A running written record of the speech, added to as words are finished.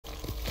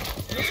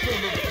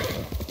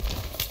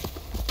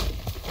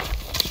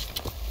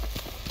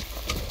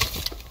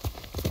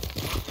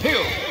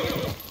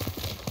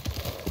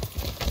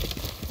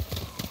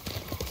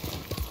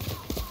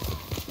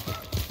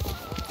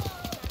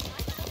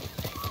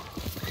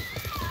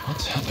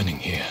What's happening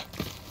here?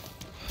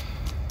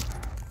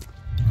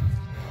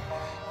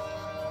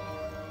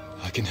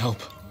 I can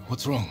help.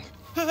 What's wrong?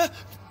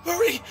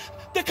 Hurry!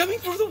 They're coming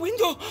through the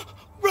window!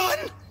 Run!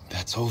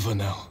 That's over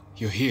now.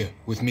 You're here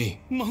with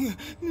me. No.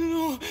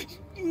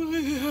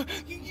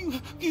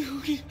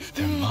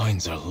 Their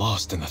minds are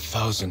lost in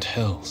 1,000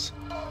 hells.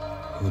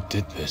 Who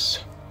did this?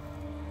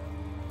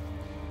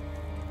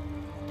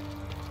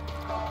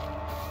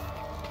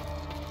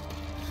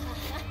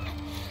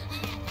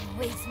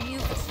 Always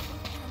mute.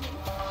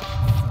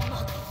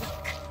 Smug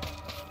look.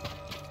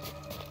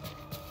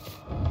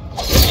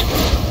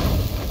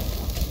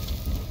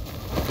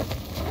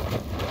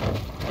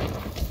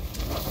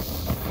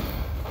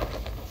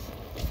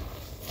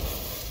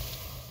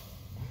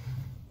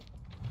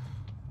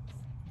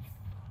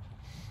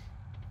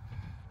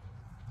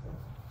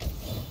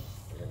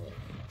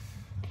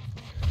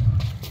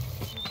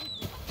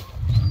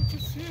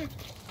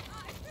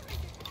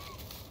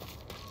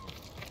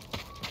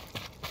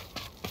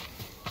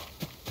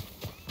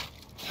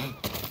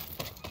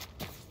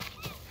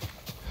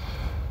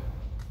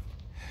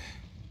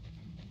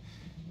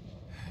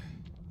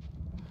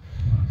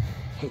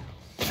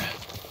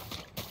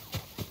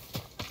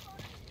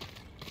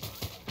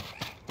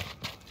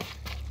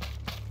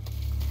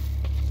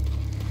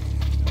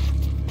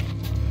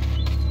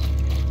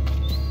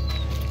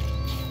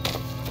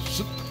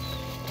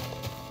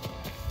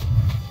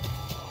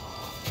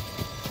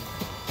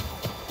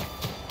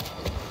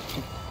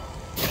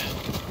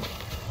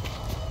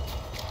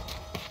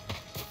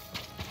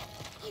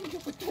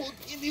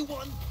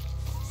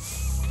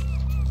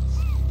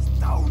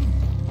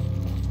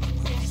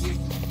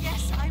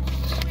 Yes, I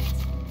will do it.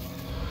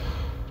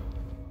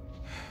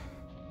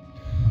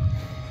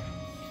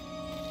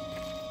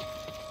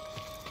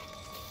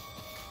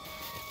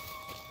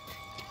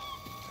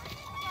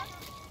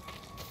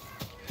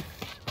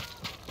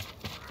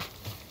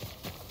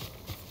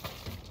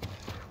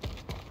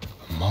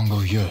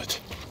 Mongol yurt.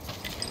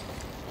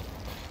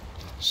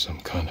 Some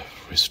kind of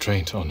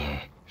restraint on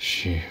her.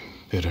 She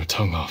bit her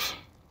tongue off.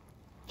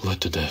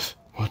 Bled to death.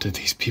 What did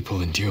these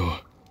people endure?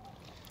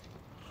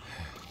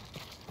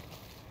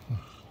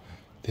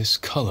 This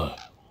color.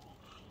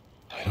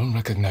 I don't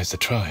recognize the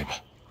tribe.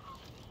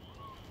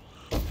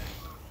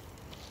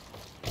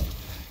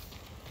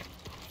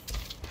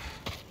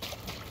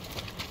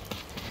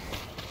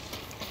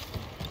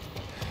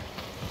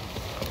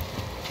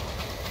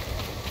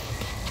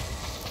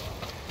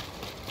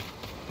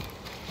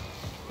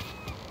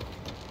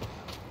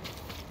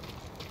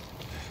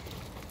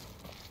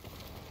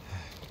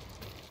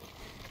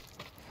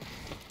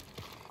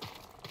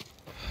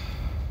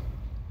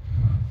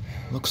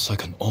 Looks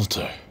like an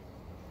altar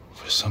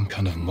for some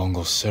kind of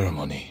Mongol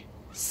ceremony.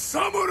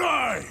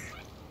 Samurai!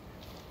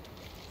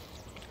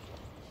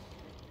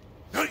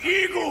 The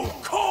eagle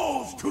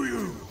calls to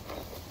you!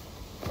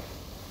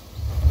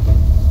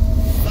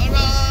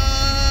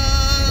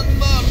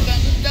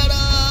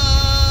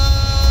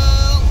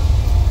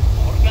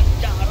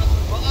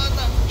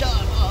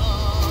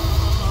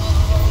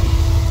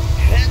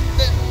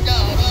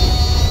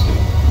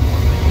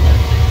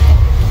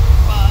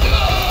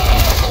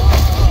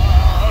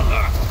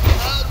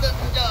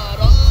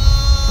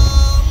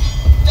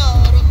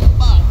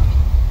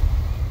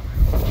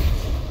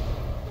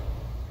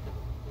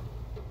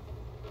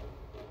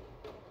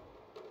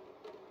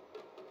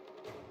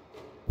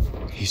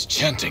 He's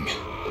chanting,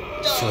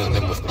 filling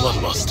them with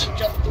bloodlust.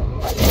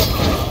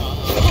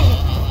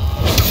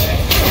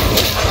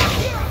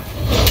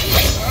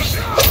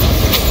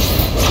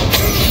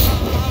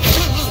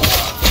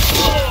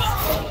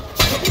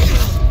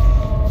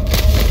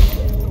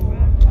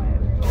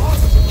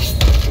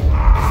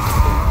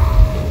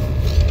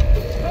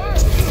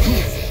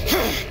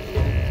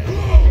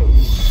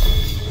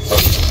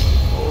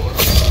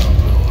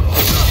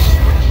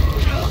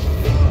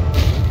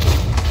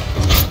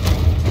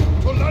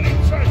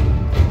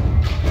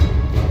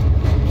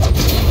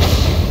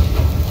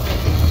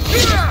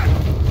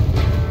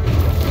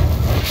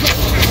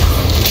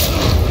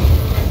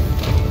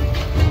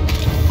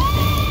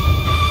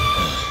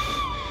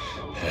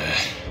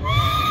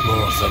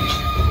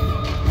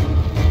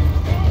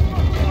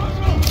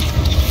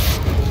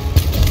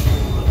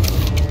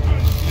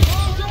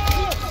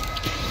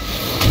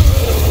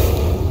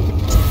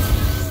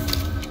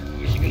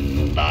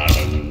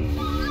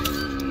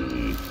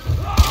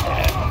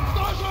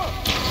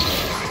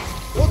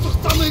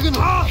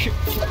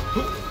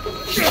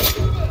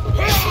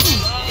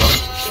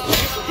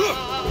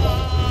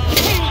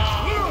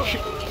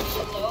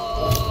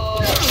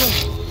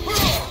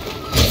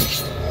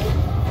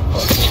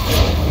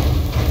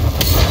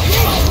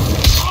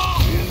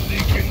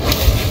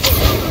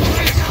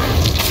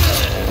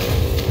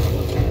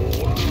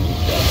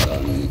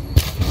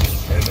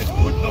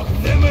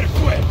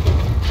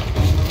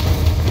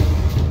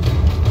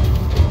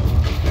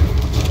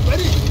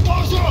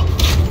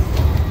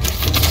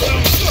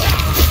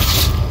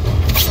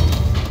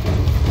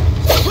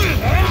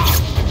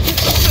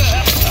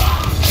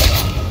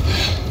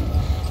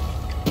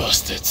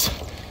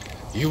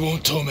 You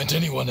won't torment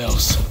anyone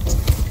else.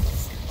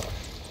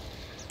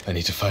 I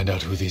need to find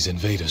out who these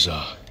invaders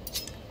are.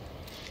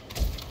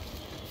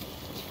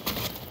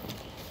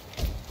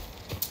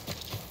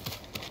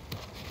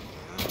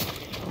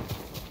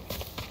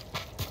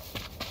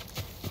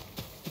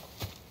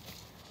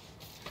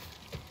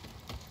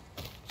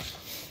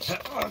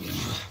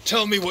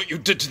 Tell me what you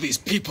did to these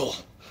people.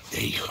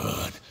 They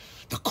heard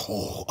the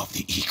call of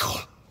the eagle.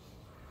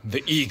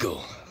 The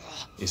eagle.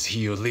 Is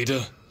he your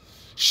leader?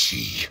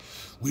 She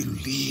will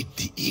lead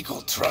the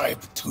eagle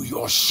tribe to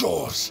your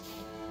shores,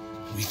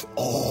 with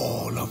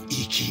all of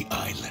Iki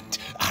Island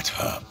at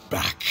her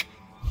back.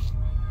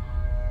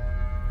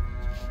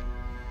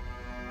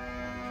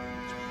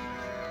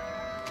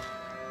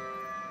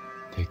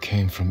 They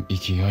came from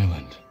Iki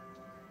Island.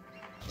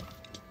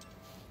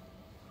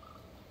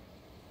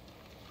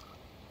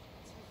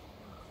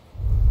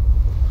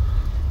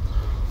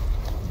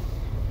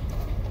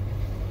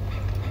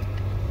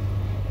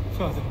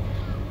 Father.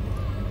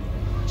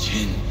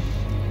 Jin,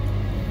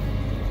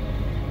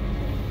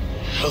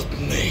 help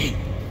me.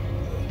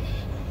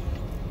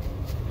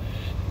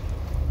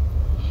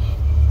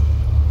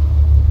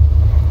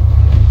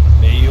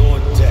 May your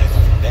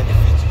death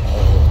benefit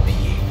all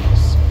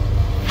beings.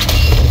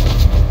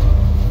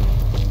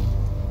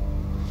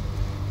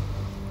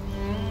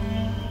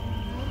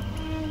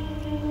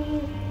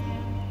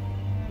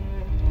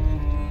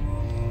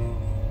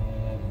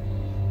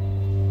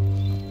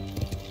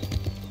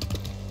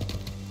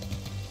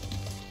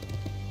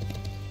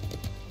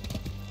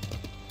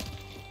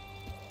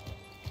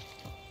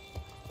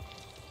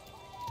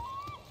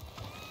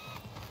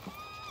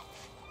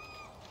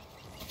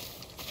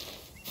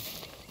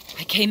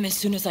 I came as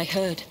soon as I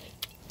heard.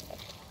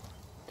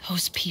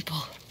 Those people.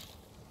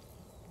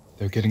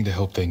 They're getting the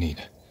help they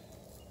need.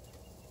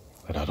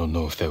 But I don't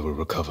know if they will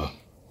recover.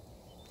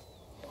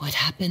 What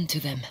happened to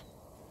them?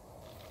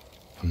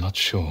 I'm not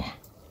sure.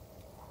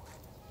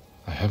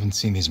 I haven't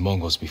seen these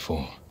Mongols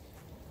before.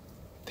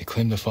 They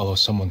claim to follow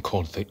someone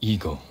called the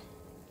Eagle.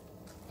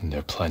 And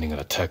they're planning an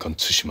attack on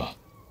Tsushima.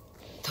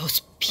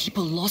 Those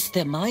people lost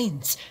their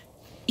minds.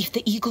 If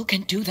the Eagle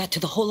can do that to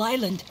the whole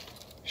island...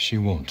 She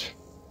won't.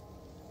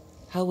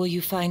 How will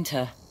you find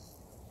her?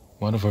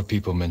 One of our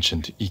people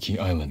mentioned Iki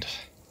Island.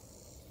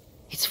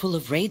 It's full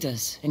of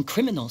raiders and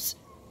criminals.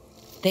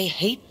 They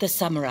hate the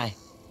samurai.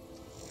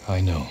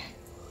 I know.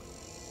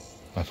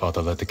 My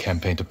father led the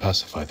campaign to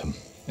pacify them,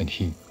 and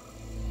he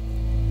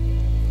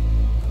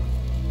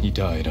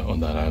died on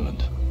that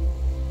island.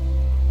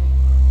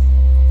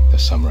 The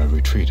samurai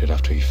retreated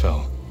after he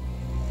fell.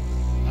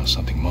 Now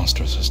something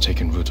monstrous has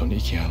taken root on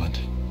Iki Island.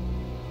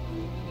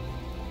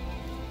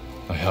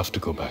 I have to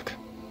go back.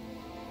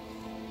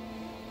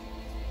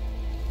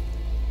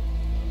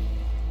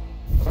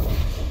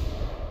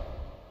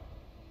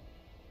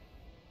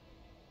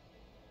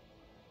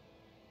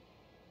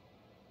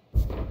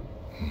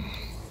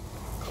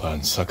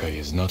 Clan Sakai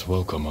is not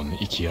welcome on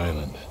Iki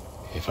Island.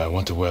 If I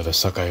want to wear the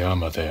Sakai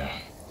armor there,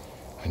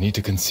 I need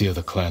to conceal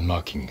the clan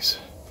markings.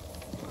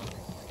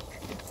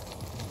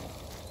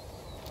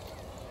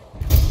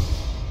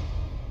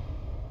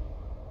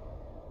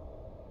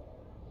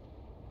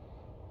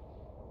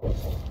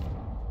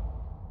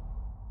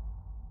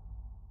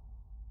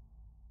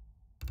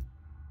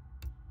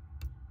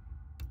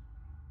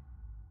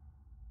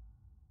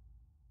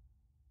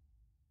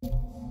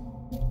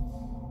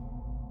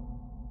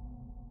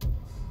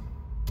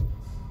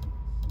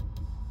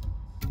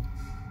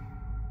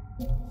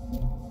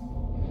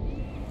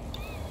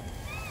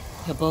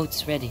 The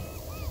boat's ready.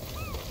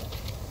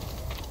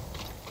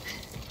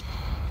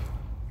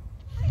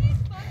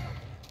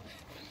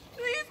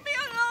 Leave me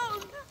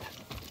alone!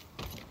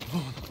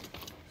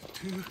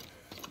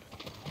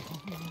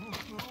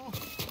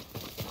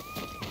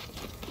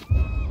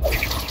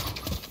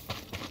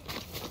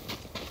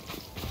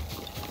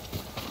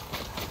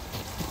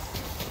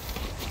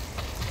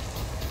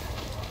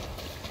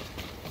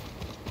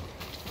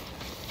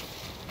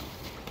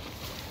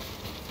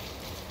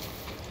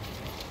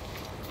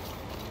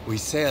 We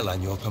sail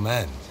on your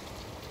command.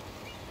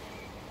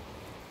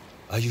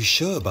 Are you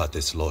sure about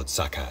this, Lord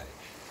Sakai?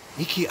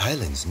 Iki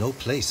Island's no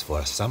place for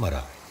a samurai.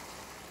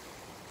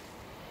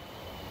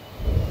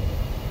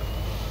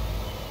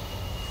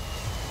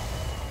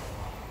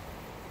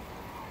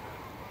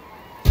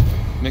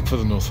 Make for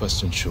the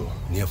northwestern shore.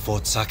 Near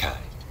Fort Sakai.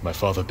 My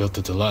father built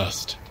it to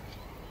last.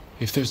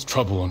 If there's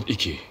trouble on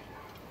Iki,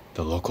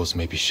 the locals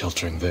may be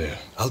sheltering there.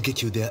 I'll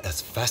get you there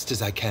as fast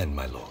as I can,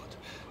 my lord.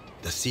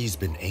 The sea's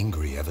been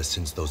angry ever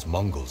since those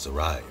Mongols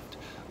arrived.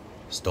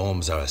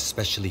 Storms are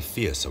especially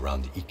fierce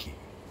around Iki.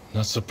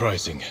 Not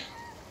surprising.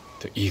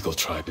 The Eagle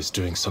tribe is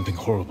doing something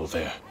horrible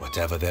there.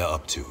 Whatever they're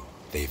up to,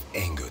 they've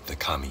angered the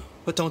kami.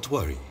 But don't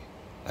worry,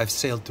 I've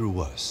sailed through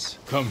worse.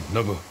 Come,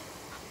 Nobu.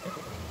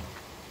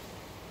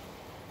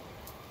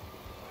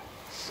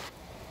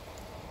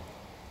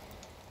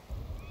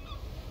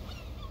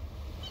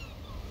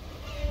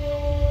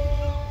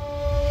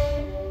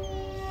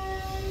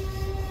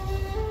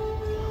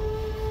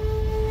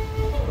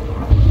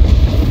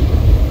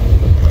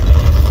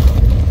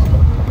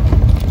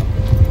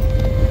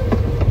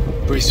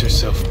 Brace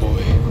yourself,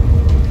 boy.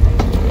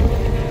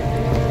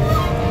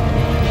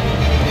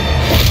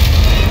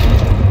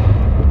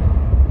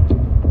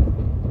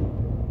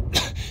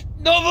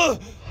 Nobu!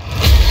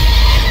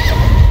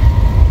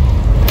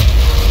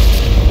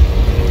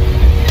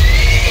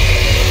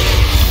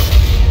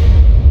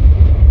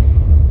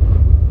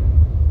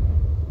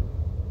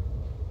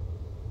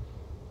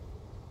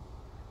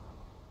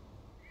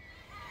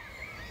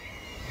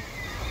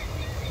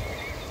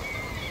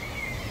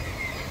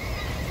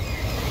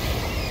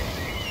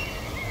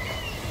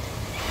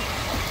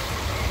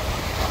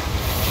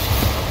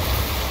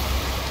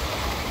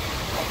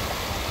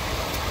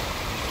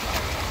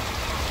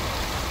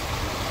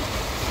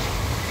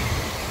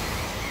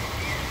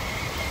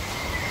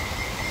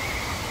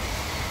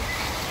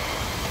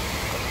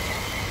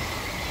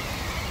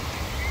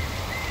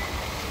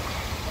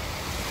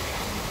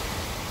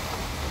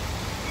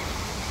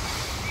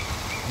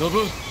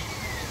 Nobu?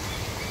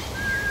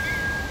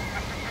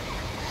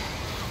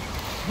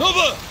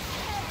 Nobu!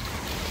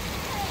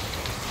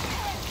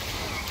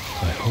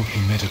 I hope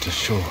he made it to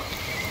shore.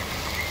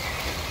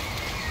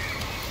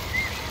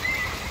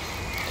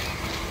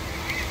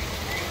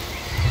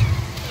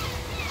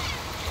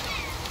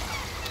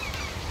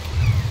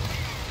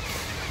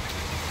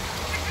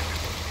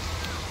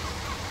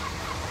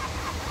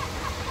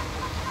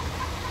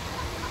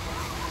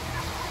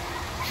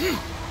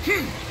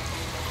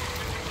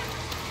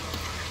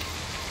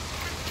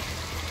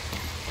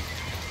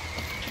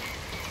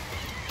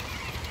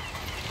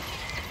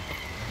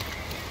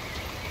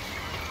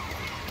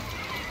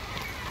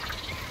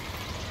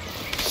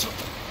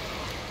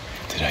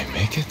 Did I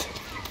make it?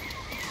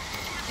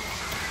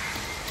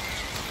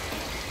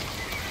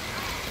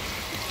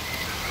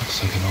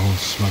 Looks like an old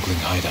smuggling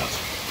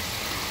hideout.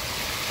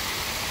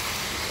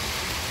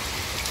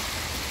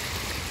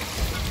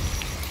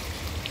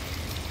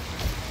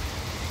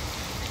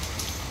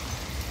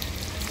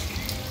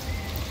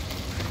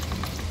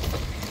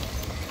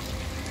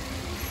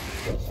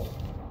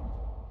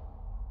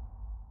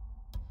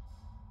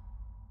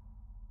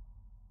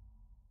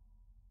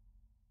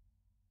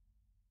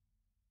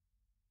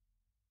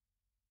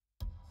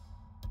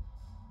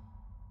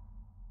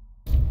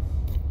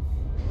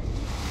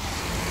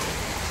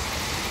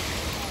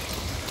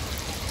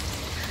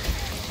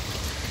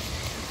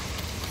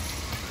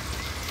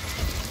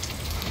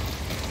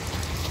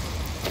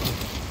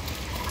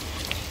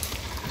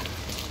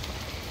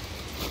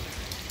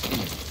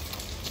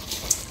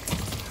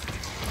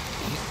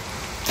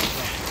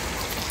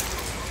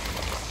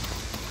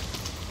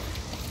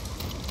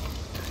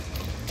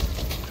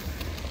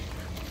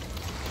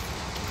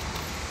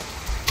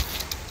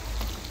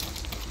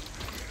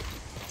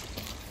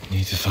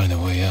 Need to find a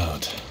way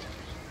out.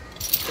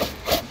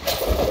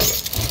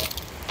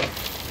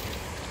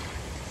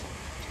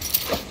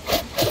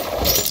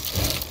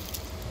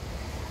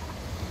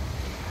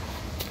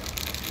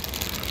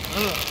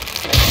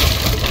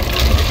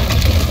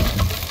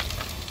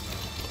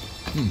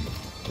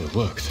 It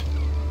worked.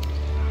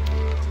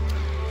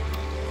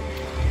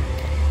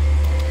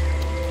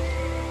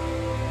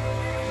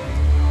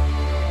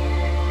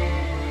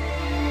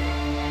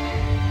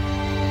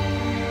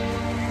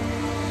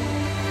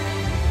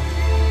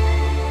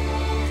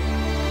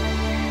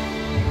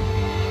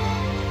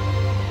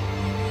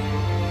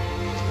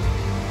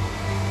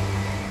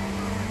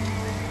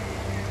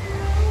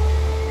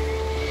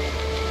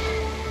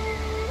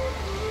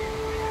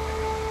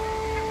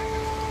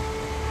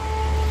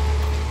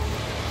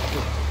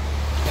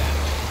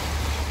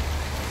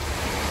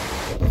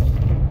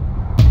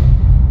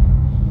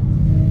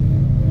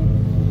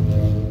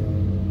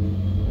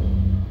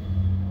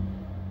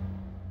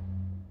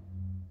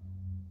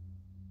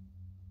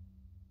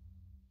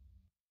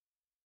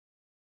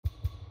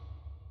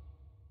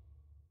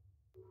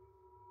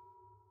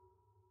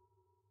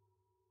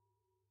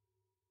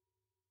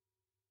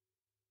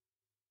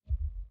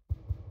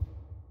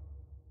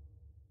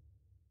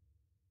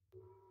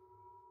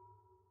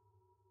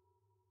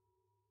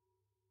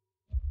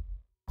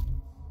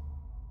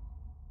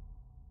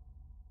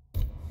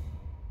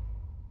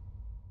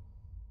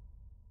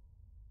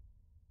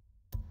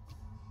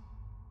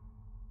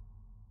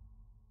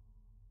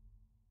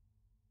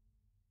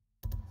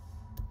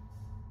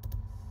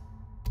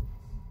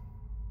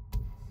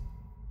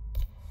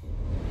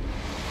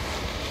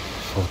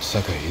 Fort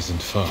Sakai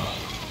isn't far.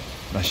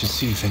 I should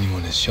see if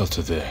anyone is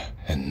sheltered there.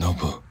 And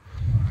Nobu,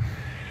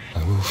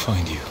 I will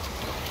find you.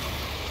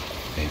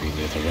 Maybe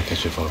near the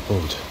wreckage of our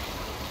boat,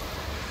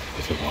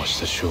 if it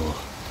washed ashore.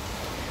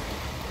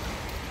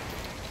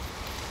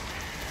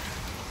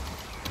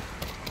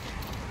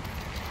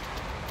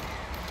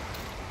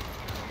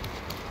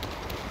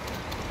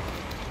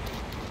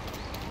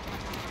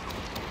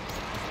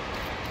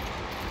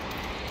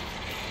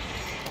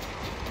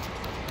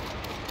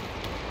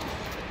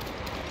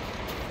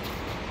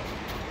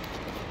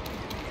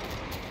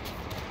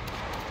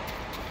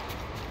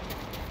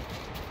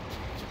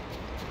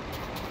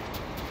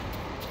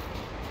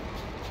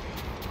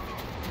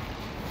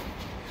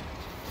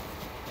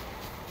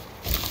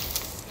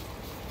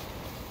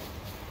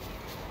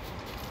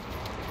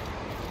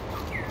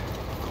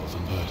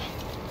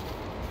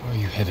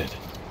 headed?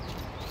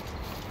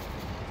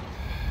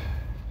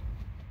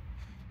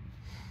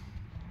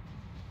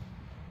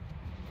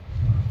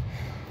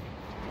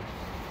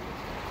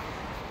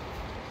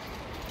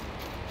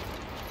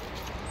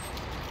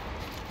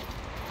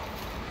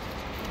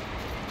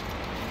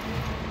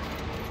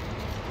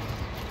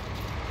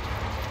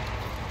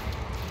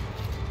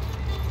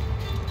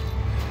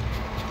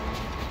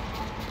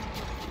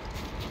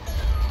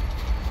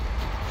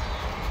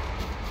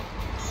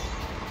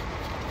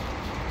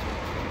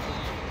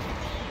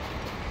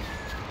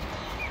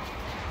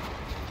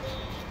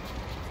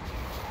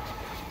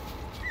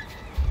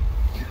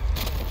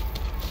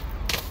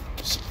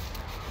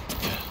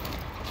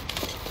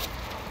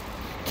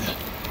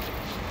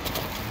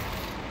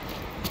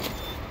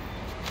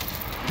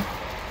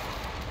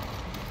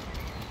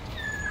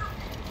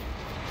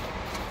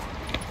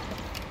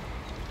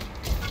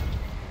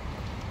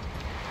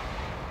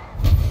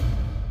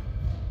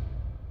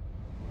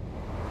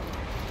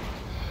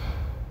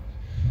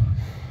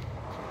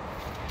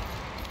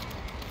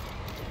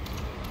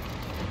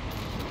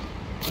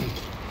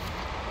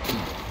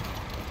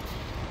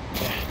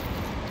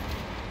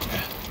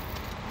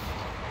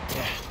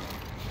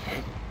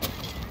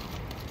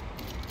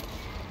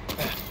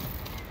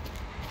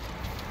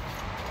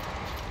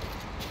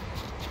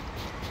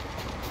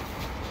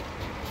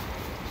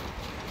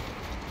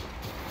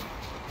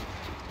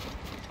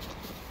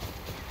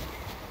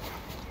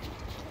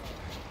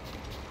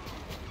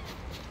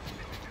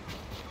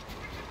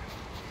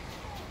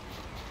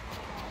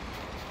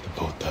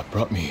 Boat that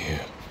brought me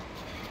here.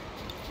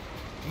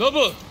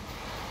 Nobu!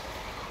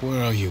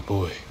 Where are you,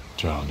 boy?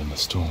 Drowned in the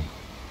storm.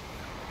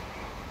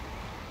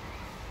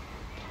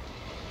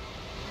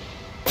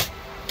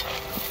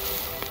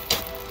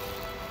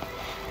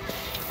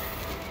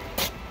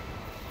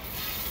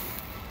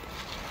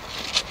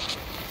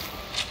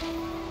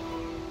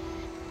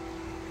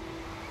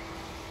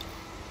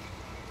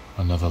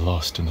 Another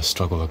lost in the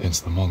struggle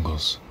against the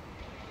Mongols.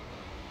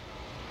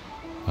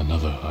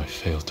 Another I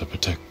failed to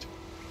protect.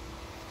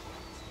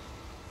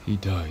 He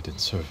died in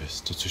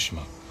service to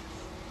Tsushima.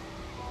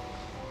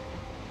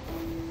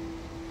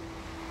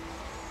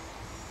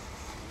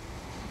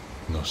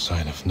 No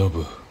sign of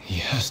Nobu. He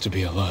has to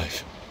be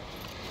alive.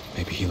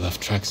 Maybe he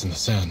left tracks in the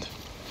sand.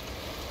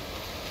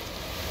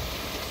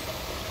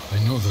 I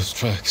know those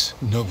tracks.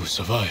 Nobu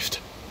survived.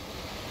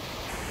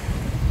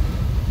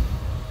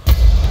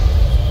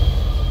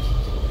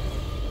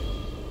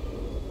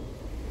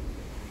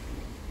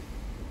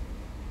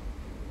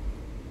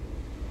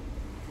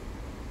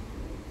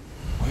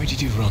 Where did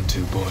you run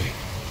to, boy?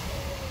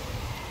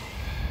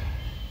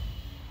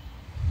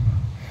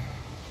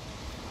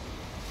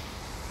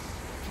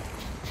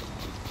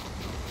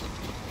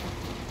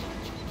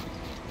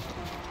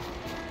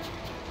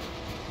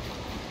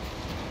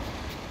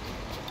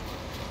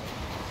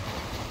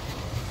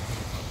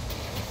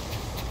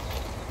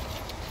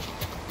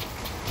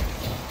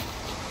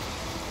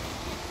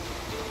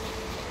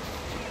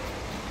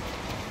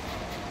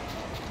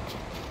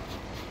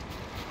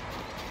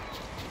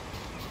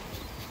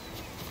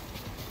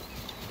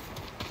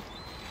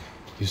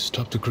 You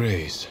stopped to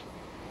graze.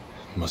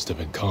 Must have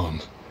been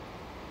calm.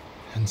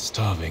 And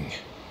starving.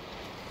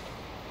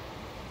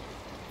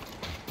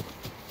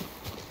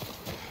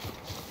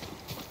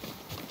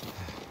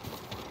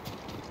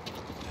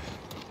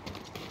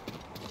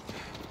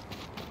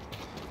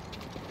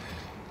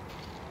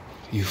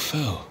 You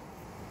fell.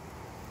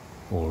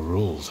 Or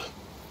rolled.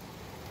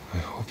 I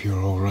hope you're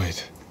all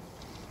right.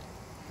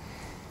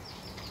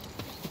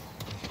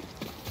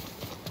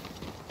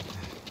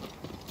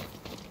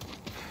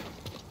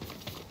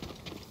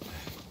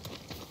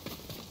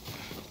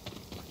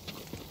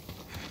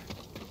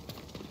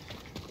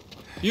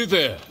 You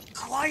there!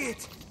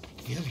 Quiet!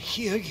 We'll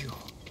hear you.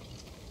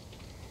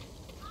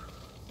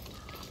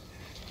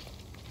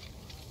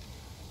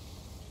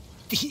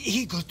 The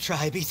Eagle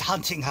tribe is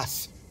hunting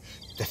us.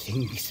 The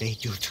things they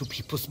do to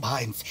people's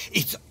minds,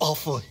 it's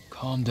awful.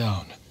 Calm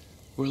down.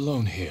 We're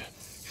alone here.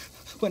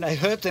 When I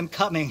heard them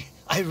coming,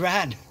 I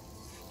ran.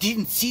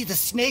 Didn't see the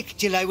snake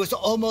till I was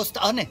almost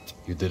on it.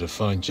 You did a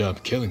fine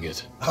job killing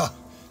it.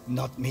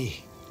 Not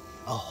me.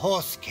 A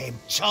horse came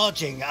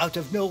charging out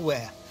of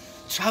nowhere,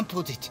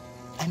 trampled it,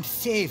 and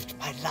saved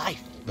my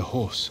life. The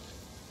horse?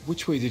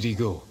 Which way did he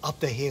go? Up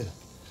the hill,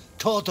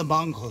 toward the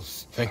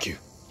Mongols. Thank you.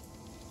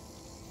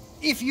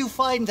 If you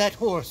find that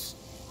horse,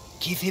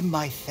 give him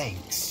my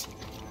thanks.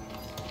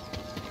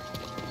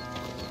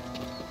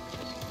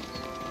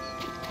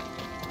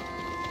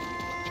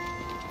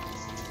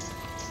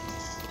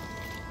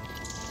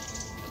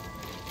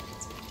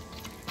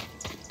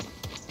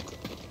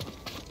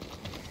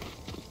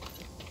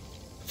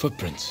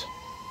 Footprints.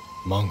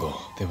 Mongol.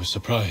 They were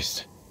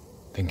surprised.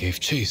 Then gave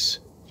chase.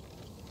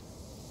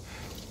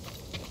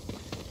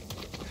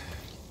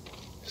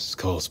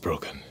 Skull's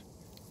broken.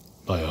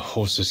 By a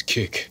horse's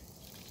kick.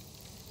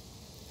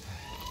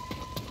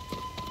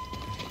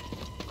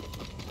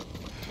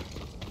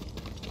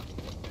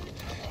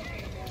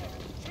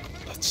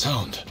 That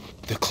sound.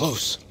 They're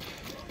close.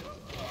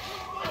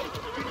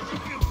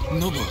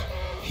 Nobu,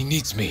 he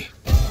needs me.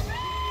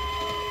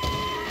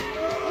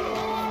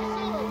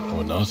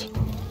 Or not?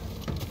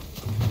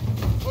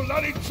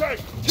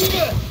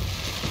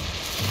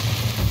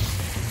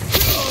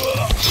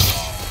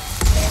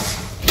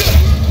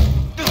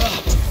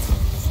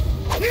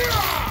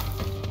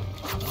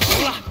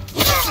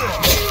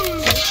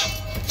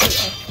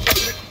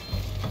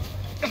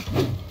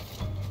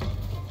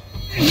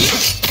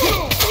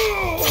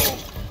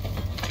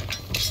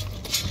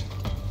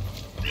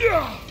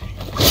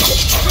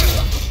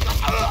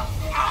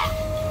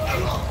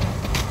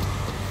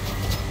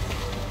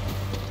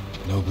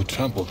 Nobu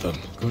trampled them.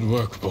 Good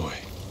work, boy.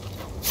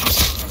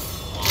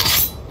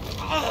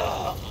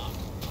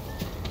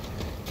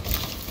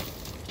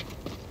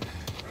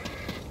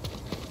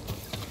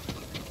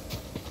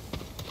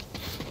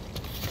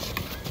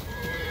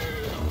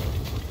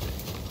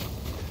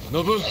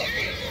 Nobu?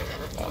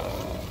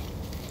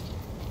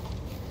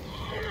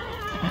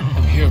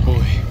 I'm here,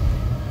 boy.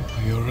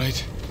 Are you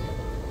alright?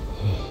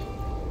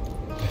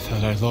 I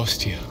thought I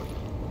lost you.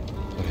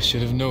 But I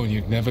should have known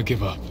you'd never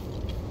give up.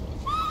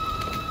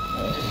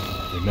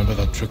 Remember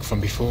that trick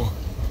from before?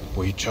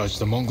 Where you charged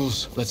the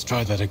Mongols? Let's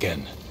try that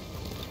again.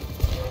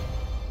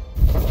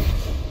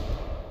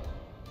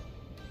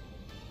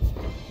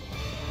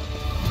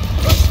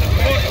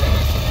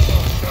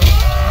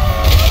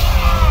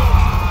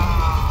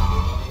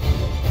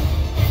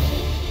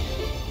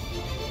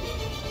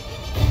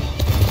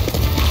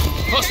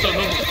 Faster,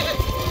 Nobu!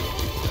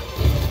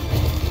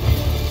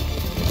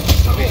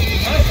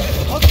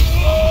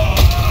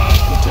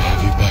 Good to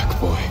have you back,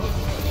 boy.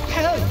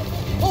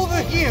 Help!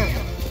 Over here!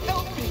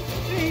 Help me,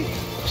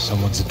 please!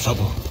 Someone's in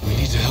trouble. We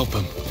need to help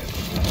him.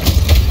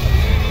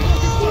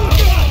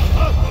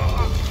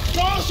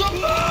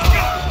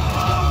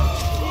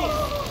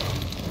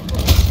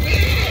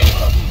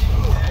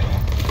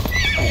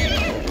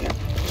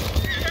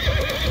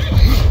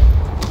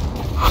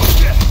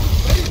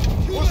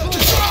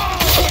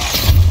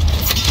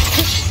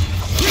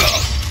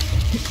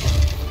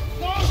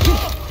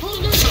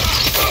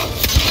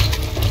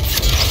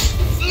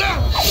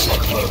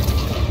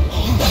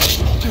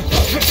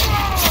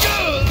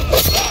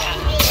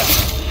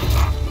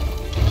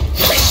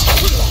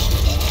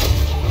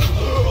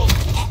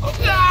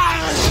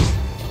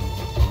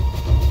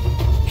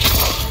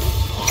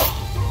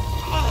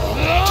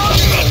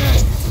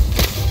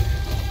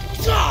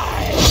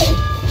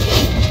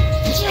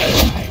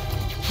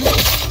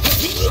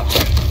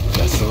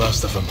 That's the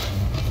last of them.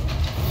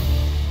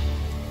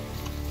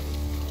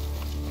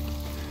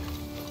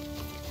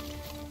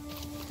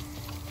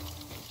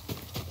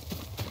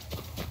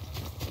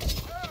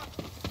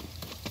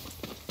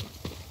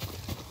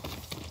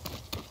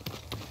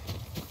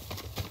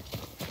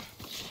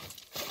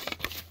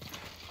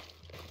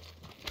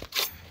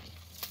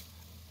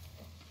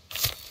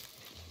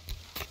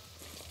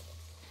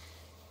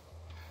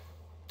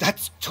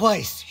 That's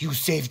twice you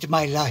saved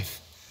my life.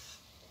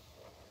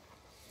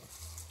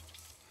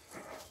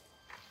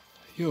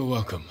 You're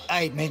welcome.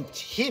 I meant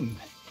him.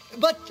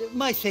 But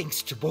my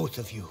thanks to both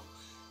of you.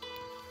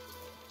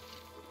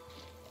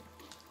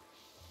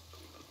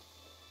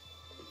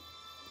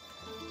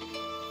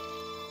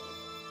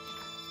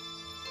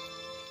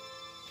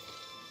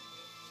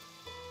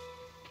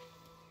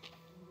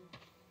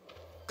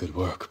 Good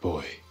work,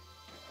 boy.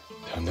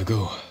 Time to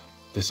go.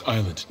 This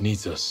island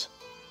needs us.